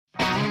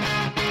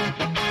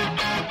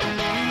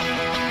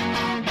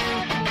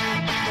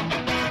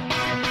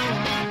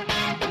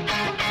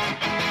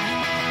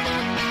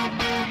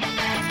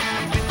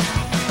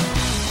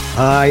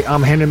Hi,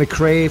 I'm Henry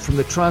McRae from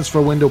the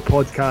Transfer Window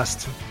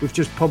podcast. We've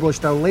just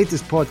published our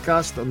latest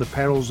podcast on the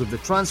perils of the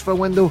transfer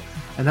window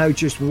and how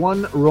just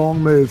one wrong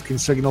move can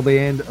signal the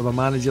end of a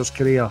manager's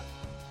career.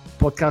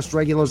 Podcast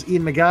regulars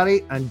Ian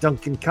McGarry and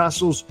Duncan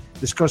Castles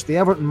discussed the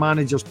Everton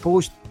manager's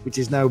post, which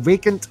is now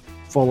vacant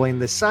following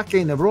the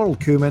sacking of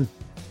Ronald Koeman,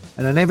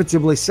 and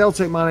inevitably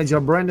Celtic manager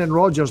Brendan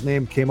Rodgers'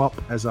 name came up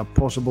as a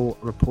possible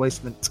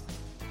replacement.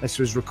 This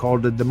was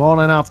recorded the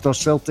morning after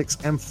Celtic's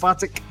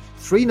emphatic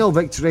 3-0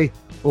 victory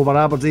over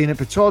Aberdeen at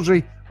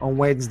Pittodrie on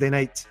Wednesday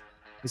night.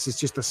 This is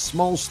just a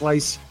small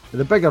slice of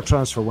the bigger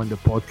Transfer Window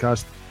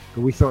podcast,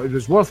 but we thought it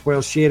was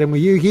worthwhile sharing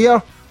with you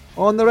here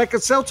on the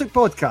Record Celtic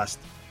podcast.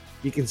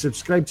 You can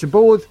subscribe to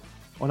both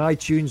on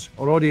iTunes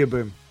or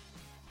Audioboom.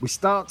 We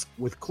start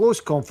with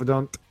close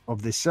confidant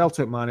of the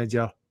Celtic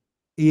manager,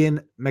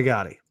 Ian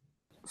McGarry.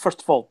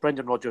 First of all,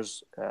 Brendan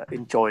Rodgers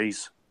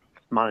enjoys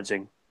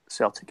managing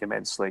Celtic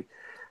immensely.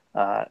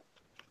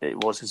 It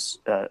was his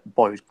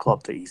boyhood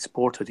club that he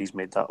supported. He's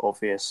made that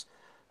obvious.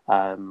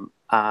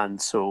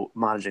 And so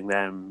managing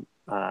them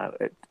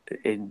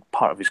in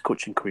part of his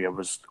coaching career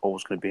was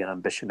always going to be an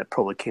ambition. It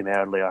probably came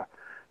earlier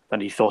than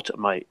he thought it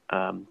might,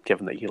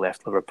 given that he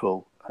left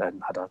Liverpool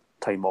and had a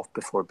time off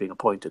before being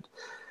appointed.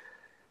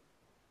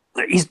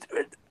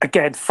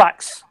 Again,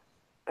 facts,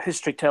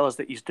 history tell us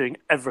that he's doing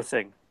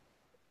everything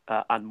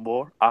and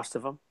more asked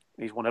of him.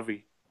 He's won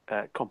every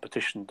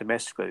competition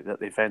domestically that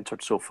they've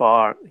entered so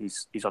far.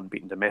 He's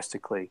unbeaten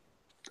domestically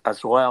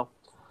as well.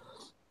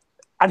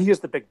 And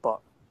here's the big but.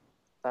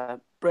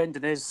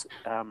 Brendan is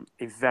a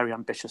very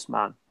ambitious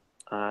man.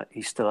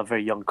 He's still a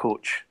very young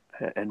coach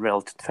in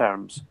relative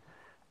terms,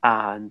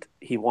 and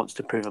he wants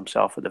to prove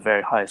himself at the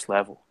very highest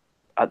level.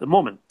 At the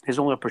moment, his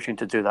only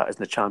opportunity to do that is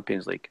in the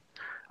Champions League.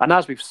 And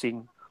as we've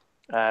seen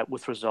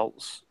with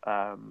results,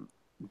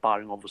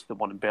 barring obviously the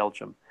one in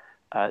Belgium,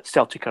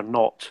 Celtic are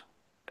not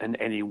in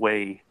any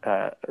way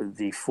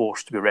the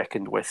force to be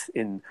reckoned with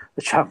in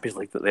the Champions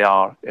League that they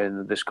are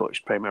in the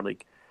Scottish Premier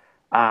League.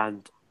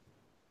 And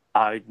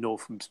I know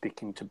from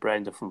speaking to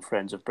Brendan, from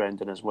friends of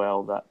Brendan as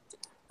well,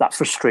 that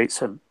frustrates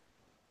him,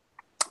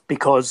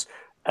 because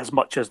as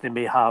much as they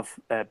may have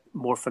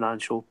more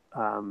financial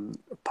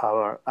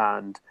power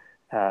and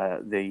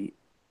the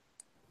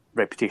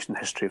reputation and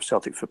history of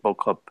Celtic Football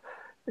Club,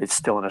 it's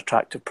still an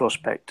attractive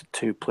prospect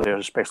to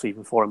players, especially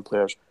even foreign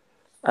players,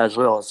 as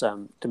well as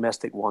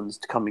domestic ones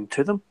coming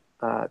to them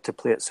to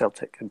play at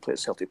Celtic and play at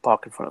Celtic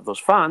Park in front of those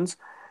fans.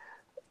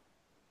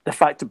 The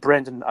fact that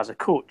Brendan, as a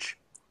coach,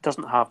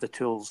 doesn't have the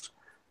tools,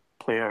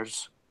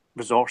 players,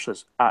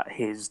 resources at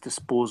his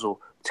disposal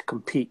to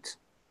compete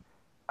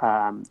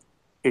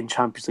in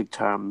Champions League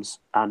terms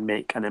and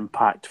make an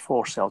impact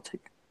for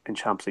Celtic in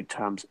Champions League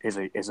terms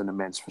is an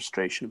immense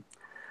frustration.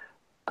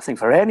 I think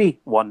for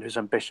anyone who's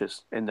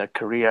ambitious in their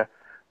career,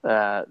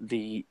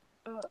 the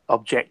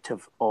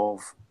objective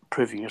of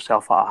proving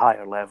yourself at a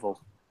higher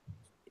level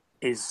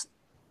is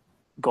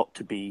got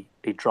to be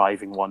a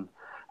driving one.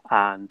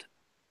 And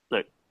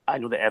look, I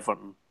know that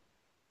Everton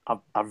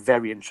are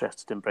very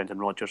interested in Brendan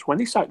Rodgers. When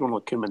they sacked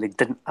Ronald Koeman, they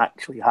didn't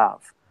actually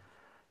have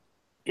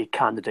a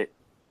candidate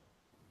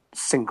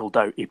singled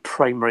out, a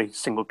primary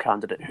single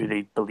candidate who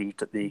they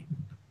believed that they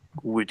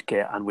would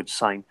get and would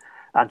sign.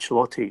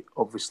 Ancelotti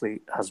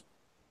obviously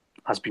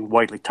has been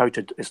widely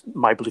touted. It's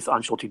my belief that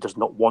Ancelotti does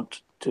not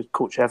want to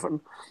coach Everton.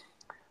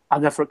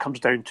 And therefore it comes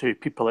down to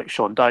people like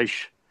Sean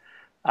Dyche.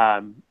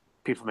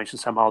 People mention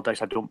Sam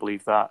Allardyce. I don't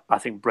believe that. I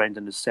think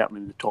Brendan is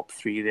certainly in the top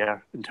three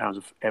there in terms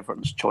of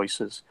Everton's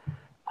choices.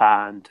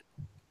 And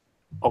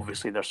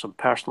obviously there's some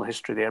personal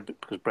history there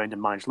because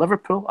Brendan managed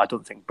Liverpool. I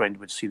don't think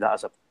Brendan would see that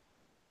as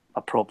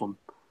a problem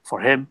for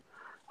him.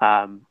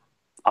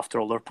 After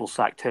all, Liverpool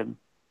sacked him,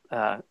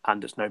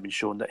 and it's now been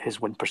shown that his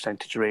win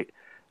percentage rate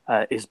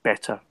is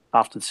better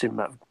after the same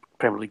amount of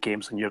Premier League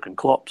games than Jurgen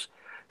Klopp's.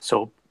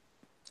 So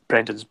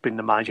Brendan's been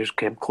the manager who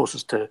came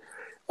closest to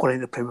winning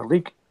the Premier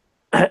League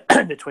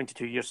in the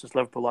 22 years since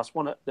Liverpool last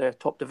won it, the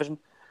top division,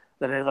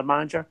 than any other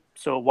manager.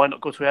 So why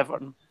not go to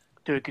Everton,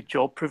 do a good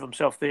job, prove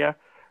himself there,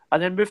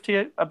 and then move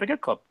to a bigger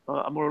club,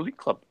 a more elite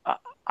club?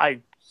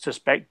 I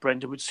suspect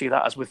Brendan would see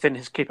that as within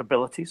his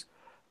capabilities.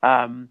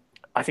 I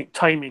think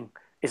timing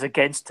is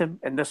against him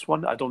in this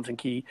one. I don't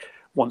think he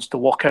wants to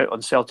walk out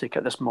on Celtic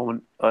at this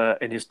moment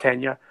in his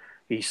tenure.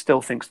 He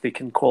still thinks they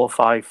can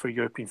qualify for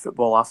European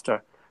football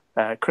after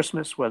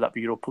Christmas, whether that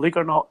be Europa League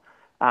or not.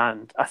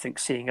 And I think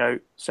seeing out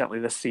certainly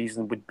this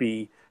season would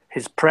be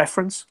his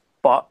preference.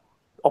 But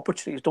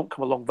opportunities don't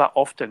come along that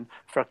often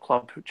for a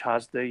club which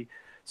has the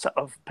sort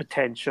of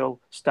potential,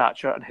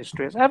 stature and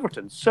history as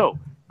Everton. So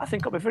I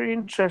think it'll be very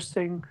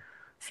interesting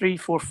 3,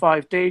 4,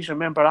 5 days.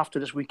 Remember, after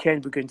this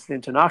weekend, we're going to the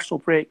international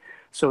break.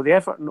 So the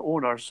Everton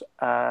owners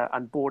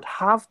and board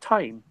have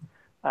time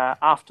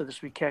after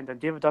this weekend,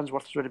 and David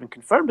Unsworth has already been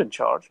confirmed in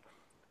charge,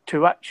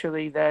 to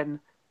actually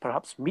then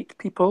perhaps meet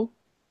people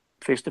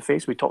face to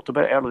face. We talked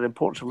about earlier the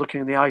importance of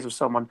looking in the eyes of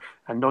someone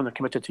and knowing they're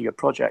committed to your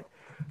project,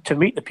 to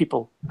meet the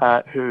people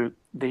who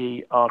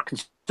they are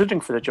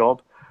considering for the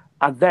job,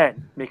 and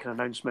then make an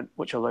announcement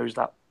which allows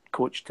that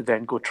coach to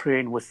then go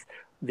train with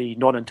the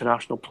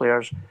non-international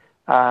players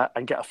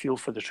and get a feel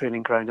for the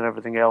training ground and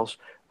everything else,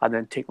 and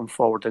then take them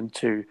forward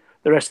into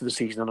the rest of the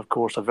season and, of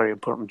course, a very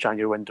important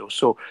January window.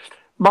 So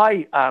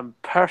my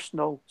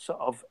personal sort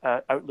of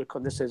outlook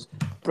on this is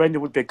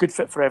Brendan would be a good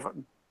fit for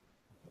Everton.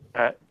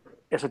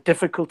 It's a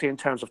difficulty in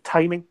terms of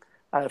timing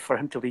for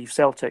him to leave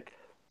Celtic.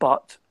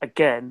 But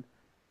again,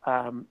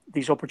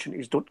 these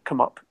opportunities don't come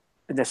up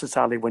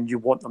necessarily when you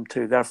want them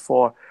to.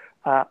 Therefore,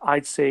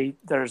 I'd say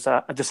there's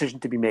a decision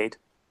to be made,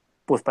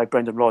 both by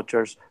Brendan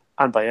Rodgers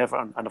and by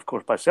Everton, and of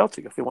course by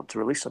Celtic, if they want to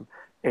release him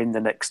in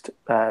the next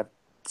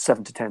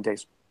 7 to 10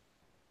 days.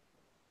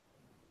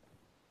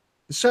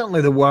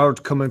 Certainly, the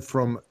word coming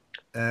from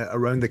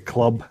around the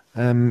club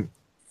and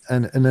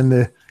in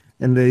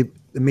the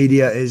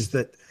media is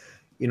that,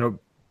 you know,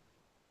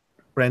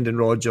 Brendan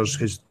Rodgers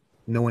has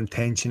no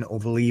intention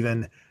of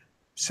leaving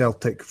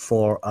Celtic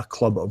for a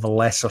club of a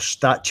lesser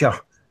stature,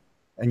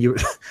 and you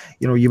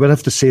would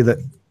have to say that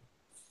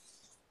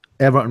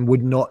Everton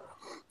would not.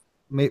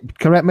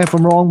 Correct me if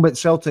I'm wrong, but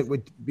Celtic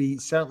would be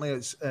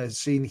certainly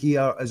seen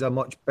here as a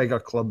much bigger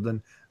club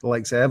than the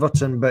likes of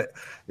Everton. But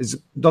is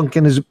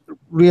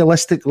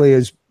realistically,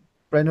 is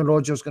Brendan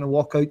Rodgers going to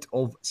walk out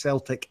of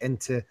Celtic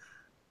into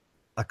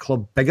a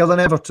club bigger than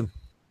Everton?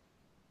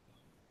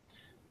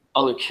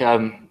 Oh, look,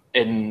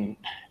 in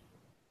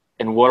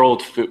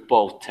world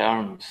football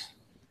terms,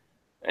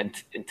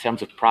 and in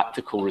terms of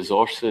practical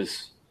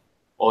resources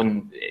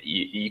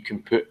you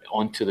can put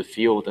onto the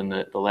field and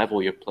the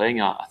level you're playing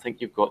at, I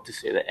think you've got to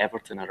say that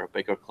Everton are a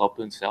bigger club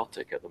than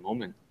Celtic at the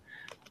moment.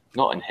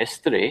 Not in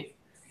history,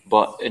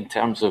 but in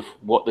terms of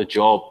what the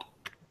job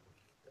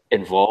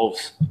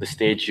involves, the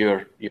stage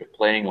you're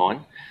playing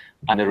on,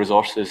 and the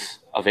resources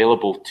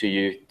available to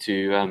you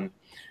to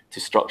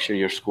structure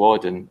your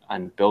squad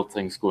and build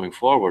things going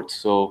forward.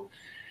 So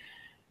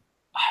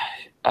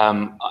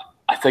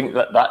I think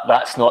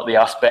that's not the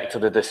aspect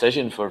of the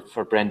decision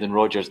for Brendan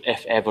Rodgers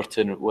if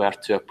Everton were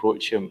to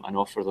approach him and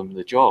offer them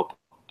the job.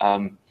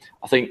 I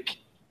think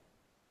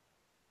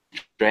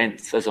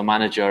strength as a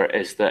manager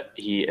is that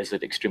he is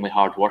an extremely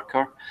hard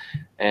worker.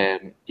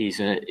 He's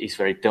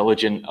very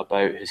diligent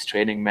about his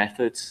training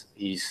methods.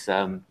 He's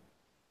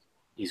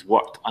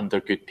worked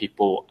under good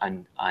people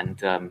and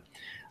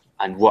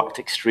worked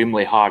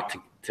extremely hard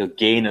to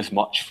gain as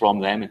much from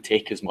them and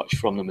take as much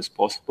from them as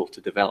possible to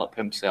develop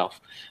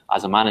himself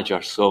as a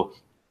manager. So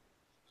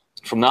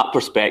from that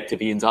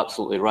perspective, Ian's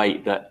absolutely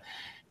right that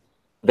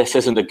this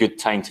isn't a good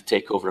time to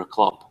take over a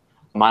club.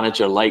 A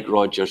manager like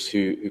Rodgers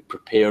who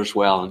prepares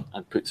well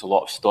and puts a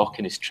lot of stock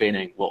in his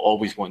training will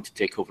always want to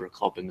take over a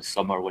club in the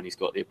summer when he's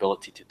got the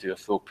ability to do a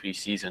full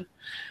pre-season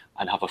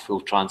and have a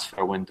full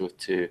transfer window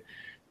to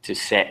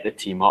set the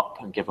team up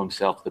and give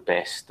himself the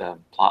best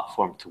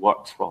platform to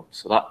work from.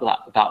 So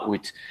that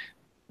would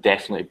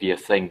definitely be a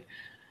thing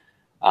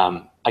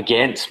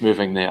against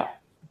moving there.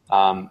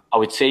 I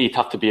would say you'd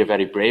have to be a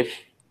very brave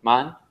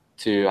man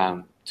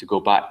to go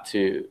back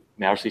to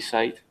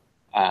Merseyside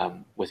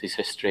with his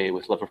history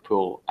with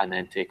Liverpool and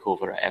then take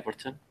over at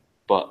Everton.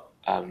 But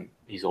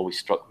he's always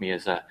struck me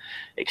as a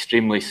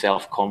extremely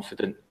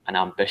self-confident and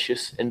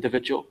ambitious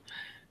individual.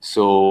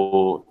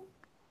 So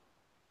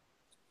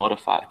not a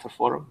factor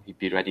for him. He'd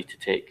be ready to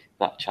take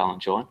that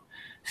challenge on.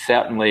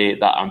 Certainly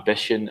that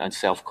ambition and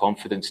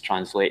self-confidence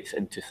translates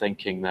into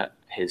thinking that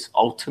his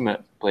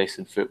ultimate place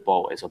in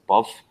football is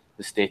above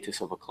the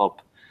status of a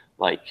club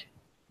like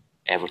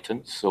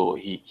Everton. So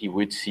he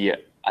would see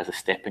it as a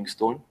stepping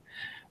stone.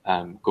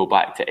 Go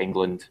back to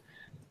England,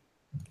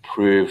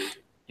 prove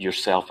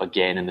yourself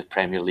again in the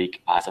Premier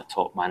League as a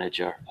top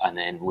manager, and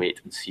then wait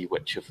and see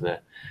which of the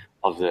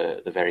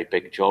very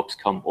big jobs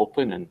come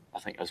open. And I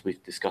think, as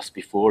we've discussed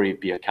before,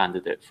 he'd be a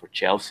candidate for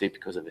Chelsea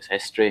because of his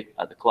history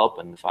at the club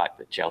and the fact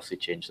that Chelsea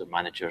change their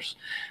managers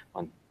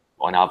on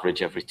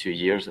average every 2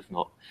 years, if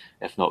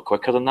not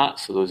quicker than that.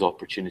 So those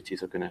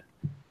opportunities are going to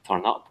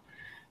turn up.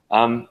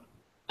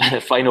 The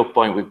final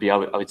point would be, I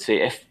would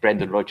say, if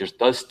Brendan Rodgers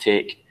does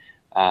take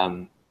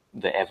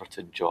the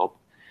Everton job,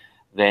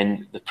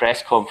 then the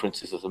press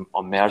conferences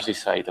on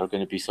Merseyside are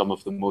going to be some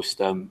of the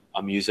most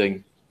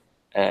amusing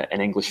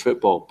in English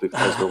football,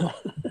 because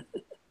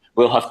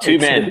we'll have two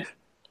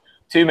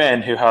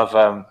men who have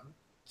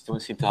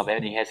don't seem to have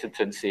any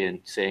hesitancy in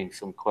saying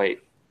some quite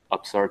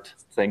absurd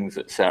things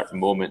at certain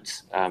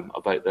moments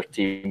about their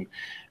team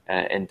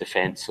in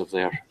defence of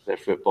their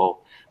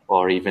football,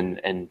 or even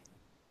in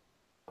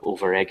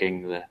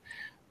over-egging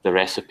the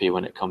recipe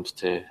when it comes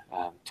to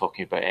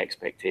talking about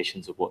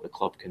expectations of what the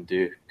club can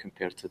do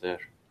compared to their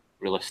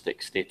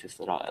realistic status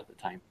they're at the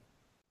time.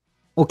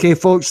 Okay,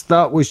 folks,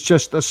 that was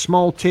just a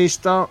small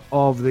taster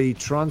of the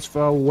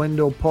Transfer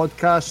Window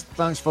podcast.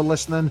 Thanks for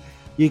listening.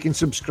 You can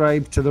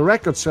subscribe to the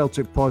Record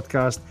Celtic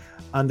podcast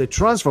and the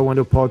Transfer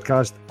Window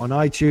podcast on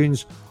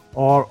iTunes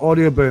or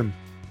Audio Boom.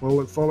 We'll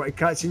look forward to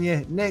catching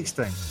you next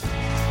time.